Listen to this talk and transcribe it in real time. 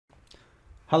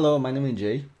Hello, my name is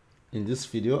Jay. In this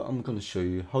video, I'm going to show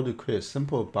you how to create a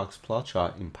simple box plot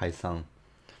chart in Python.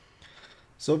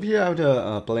 So over here I have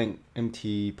the blank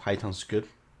empty Python script.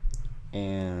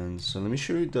 And so let me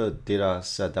show you the data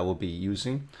set that we'll be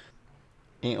using.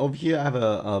 And over here I have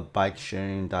a bike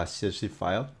sharing.csv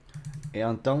file. And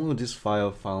I'll download this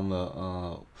file from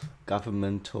the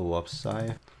governmental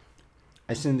website.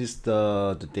 I sent this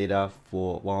the data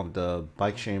for one of the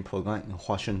bike sharing program in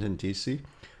Washington, D.C.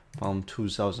 from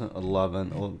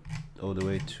 2011 all the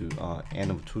way to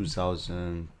end of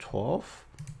 2012.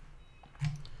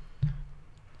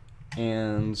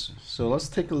 And so let's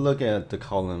take a look at the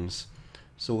columns.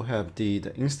 So we have the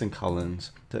instant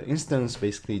columns. The instance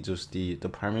basically just the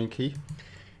primary key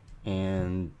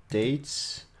and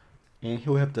dates, and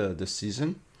here we have the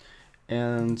season.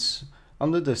 And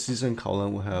under the season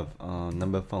column we have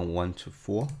number from 1 to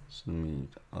 4. So let me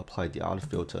apply the auto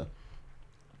filter.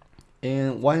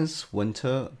 And 1 is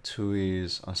winter, 2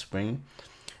 is spring,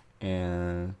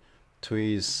 and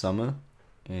 3 is summer,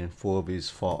 and 4 is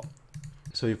fall.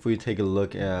 So if we take a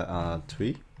look at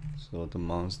 3, so the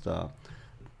months that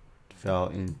fell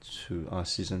into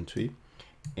season 3,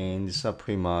 and these are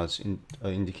pretty much an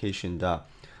indication that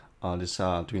these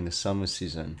are during the summer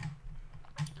season.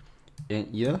 And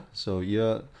year, so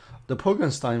year, the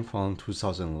program starting from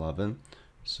 2011.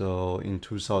 So in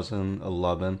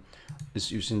 2011,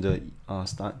 it's using the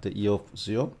year of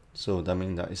 0. So that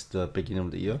means that it's the beginning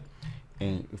of the year.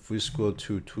 And if we scroll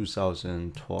to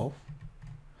 2012,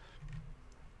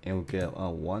 and we get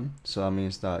 1, so that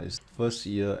means that it's the first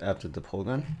year after the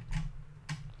program.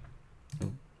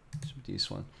 Oh, this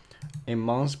one. And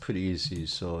months pretty easy.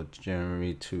 So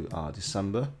January to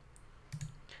December.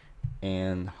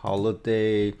 And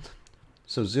holiday.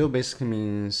 So 0 basically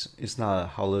means it's not a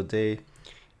holiday,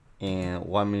 and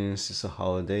 1 means it's a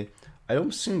holiday. I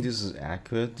don't think this is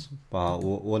accurate, but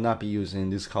we'll not be using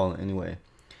this column anyway.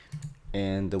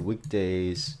 And the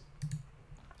weekdays,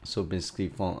 so basically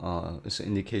from it's an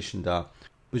indication that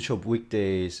which of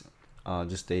weekdays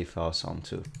this day falls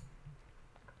onto.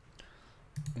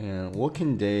 And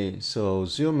working day, so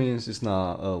 0 means it's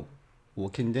not a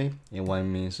working day, and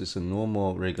 1 means it's a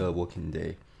normal regular working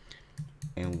day.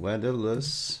 And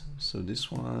weatherless, so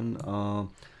this one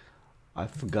I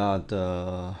forgot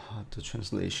the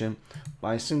translation, but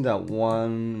I think that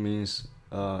 1 means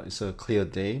it's a clear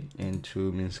day, and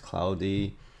 2 means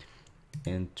cloudy,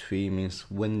 and 3 means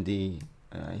windy.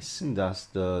 And I think that's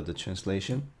the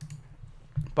translation.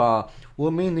 But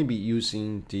we'll mainly be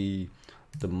using the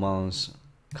months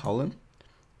column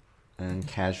and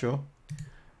casual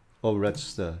or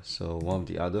register, so one or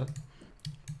the other.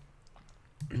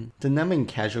 The number in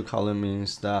casual column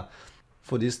means that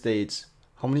for these dates,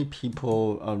 how many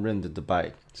people rented the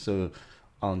bike. So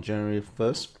on January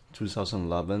 1st,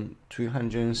 2011,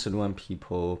 331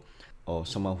 people, or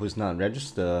someone who's not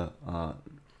registered,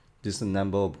 this is the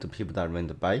number of the people that rent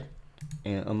the bike.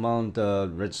 And among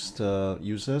the registered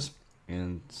users,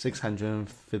 and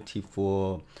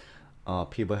 654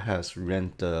 people has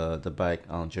rented the bike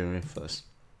on January 1st.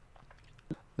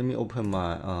 Let me open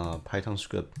my Python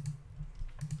script.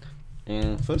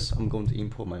 And first, I'm going to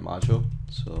import my module.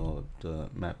 So the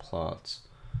matplots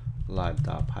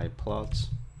live.pyplots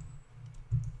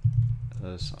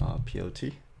as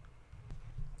plot.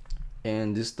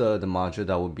 And this is the module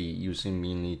that we'll be using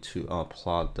mainly to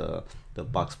plot the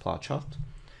box plot chart,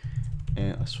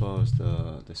 and as well as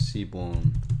the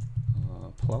seaborn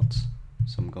plots.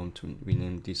 So I'm going to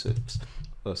rename these as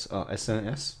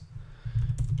SNS,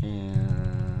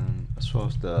 and as well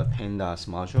as the pandas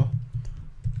module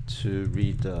to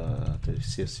read the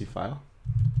CSV file.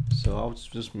 So I was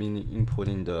just mainly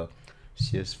importing the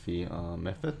CSV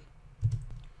method.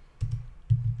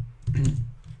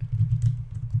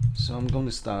 So I'm going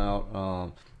to start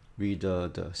out read the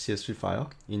CSV file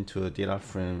into a data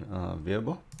frame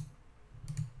variable.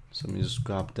 So let me just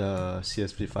grab the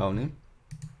CSV file name.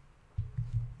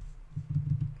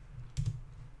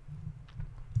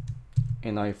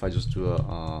 And now if I just do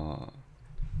a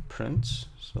print,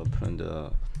 so print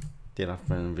the data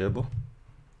frame variable,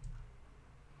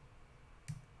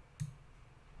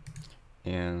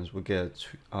 and we get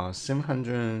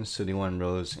 731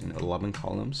 rows in 11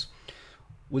 columns.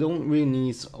 We don't really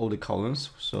need all the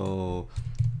columns, so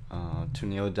to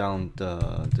narrow down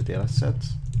the data set,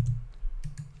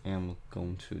 I'm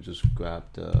going to just grab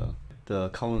the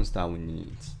columns that we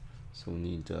need. So we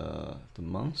need the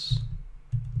months,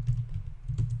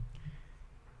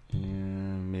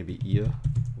 and maybe year.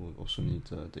 We'll also need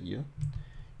the year.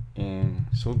 And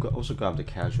so we'll also grab the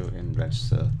casual and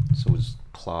register. So we'll just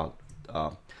plot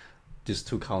these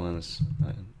two columns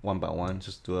one by one,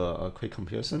 just do a quick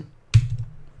comparison.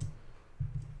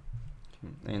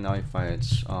 And now if I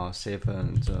save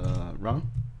and run,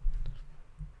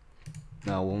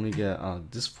 now we only get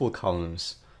these 4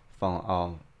 columns from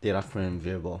our data frame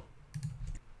variable.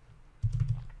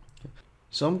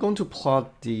 So I'm going to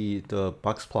plot the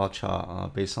box plot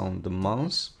chart based on the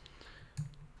months,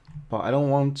 but I don't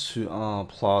want to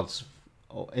plot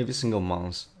every single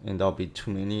month, and that'll be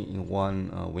too many in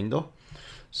one window.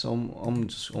 So I'm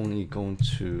just only going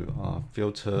to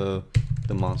filter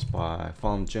the months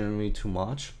from January to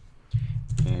March.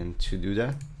 And to do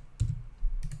that,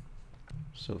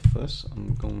 so first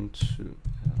I'm going to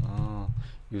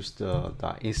use the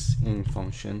 .isIn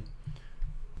function.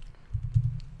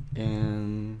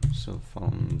 And so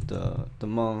from the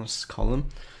months column,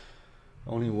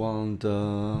 I only want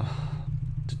the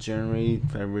January,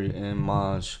 February, and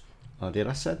March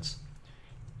data sets,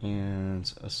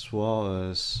 and as well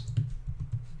as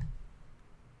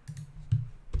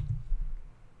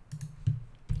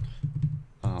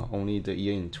only the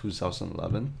year in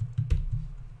 2011.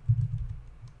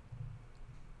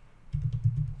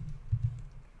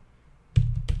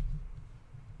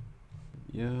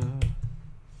 Yeah.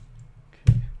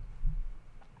 Okay.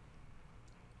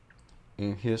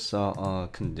 And here's our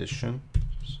condition.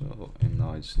 So, and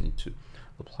now I just need to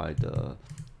apply the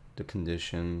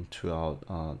condition to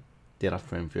our data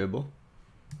frame variable.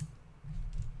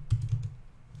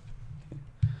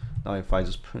 Now if I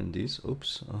just print these,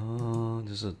 oops,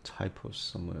 there's a typo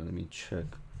somewhere, let me check.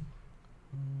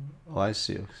 Oh, I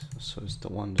see, so it's the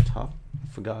one at the top. I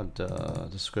forgot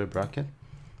the square bracket.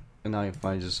 And now if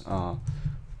I just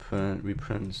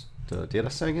reprint the data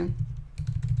set again.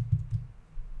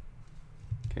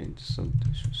 Okay, so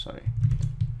sorry.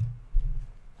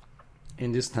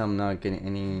 And this time I'm not getting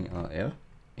any error,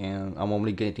 and I'm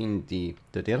only getting the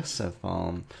data set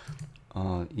from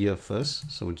year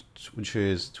first, so which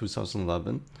is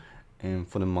 2011, and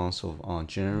for the months of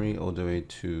January all the way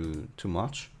to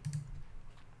March.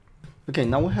 Okay,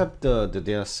 now we have the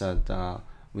data set that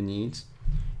we need.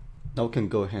 Now we can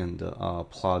go ahead and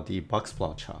plot the box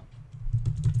plot chart.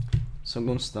 So I'm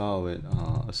going to start with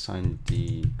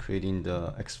creating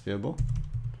the X variable.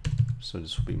 So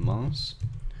this will be months,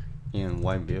 and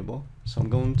Y variable. So I'm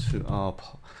going to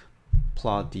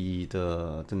plot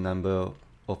the number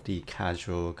of the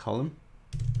casual column,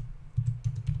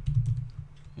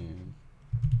 and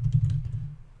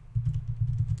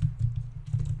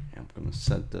I'm going to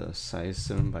set the size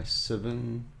 7 by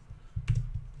 7,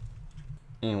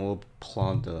 and we'll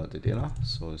plot the data.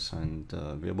 So assign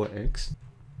the variable X,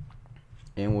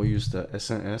 and we'll use the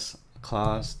SNS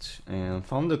class, and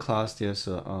from the class there's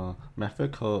a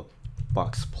method called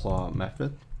box plot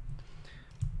method.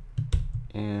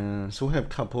 And so we have a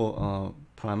couple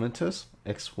parameters,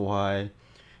 X, Y,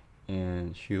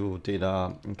 and hue,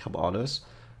 data, and a couple others.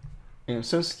 And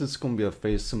since this is going to be a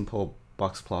very simple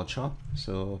box plot chart,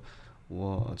 so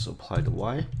we'll also apply the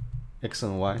Y, X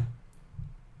and Y.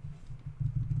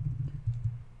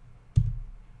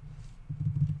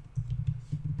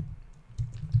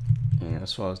 And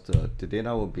as well as the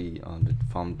data will be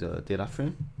from the data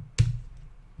frame.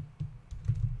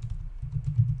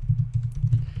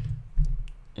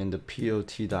 And the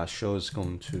POT.show is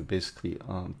going to basically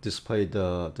display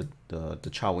the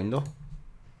chart window.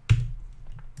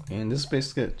 And this is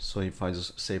basically it. So if I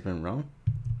just save and run,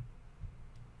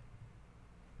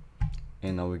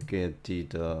 and now we get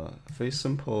the very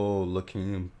simple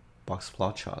looking box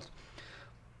plot chart.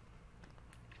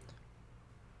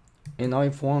 And now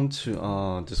if I want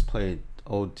to display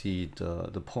all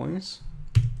the points,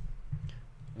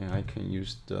 and I can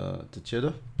use the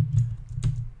jitter.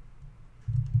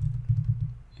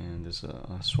 And there's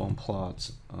a swarm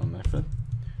plot method,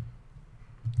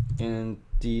 and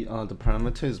the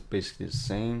parameter is basically the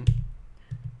same.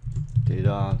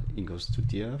 Data equals to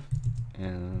df,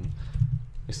 and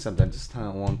except that this time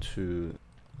I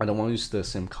don't want to use the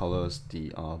same color as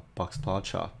the box plot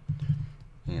chart,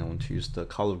 and I want to use the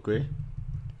color gray,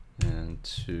 and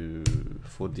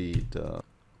for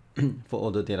for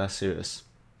all the data series.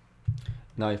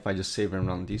 Now if I just save and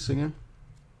run this again,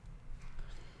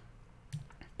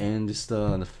 and this is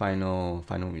the final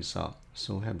result.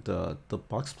 So we have the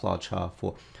box plot chart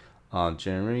for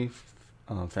January,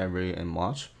 February, and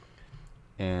March.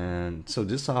 And so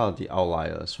these are the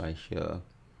outliers right here.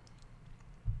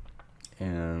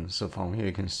 And so from here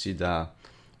you can see that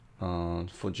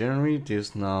for January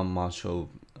there's not much of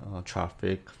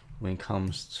traffic when it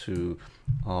comes to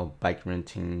bike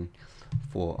renting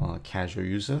for casual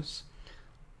users.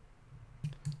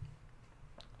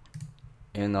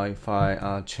 And now if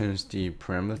I change the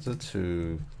parameter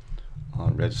to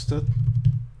registered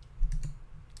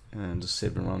and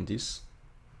save and run this,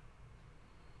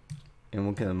 and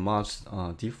we can match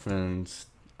different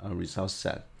result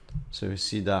set. So you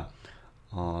see that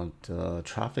the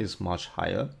traffic is much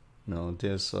higher.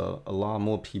 There's a lot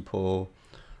more people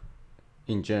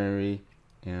in January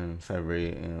and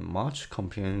February and March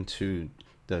comparing to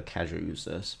the casual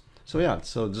users. So yeah,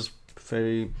 so just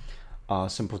very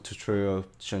simple tutorial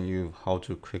showing you how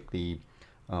to quickly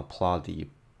plot the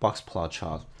box plot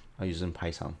chart using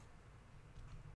Python.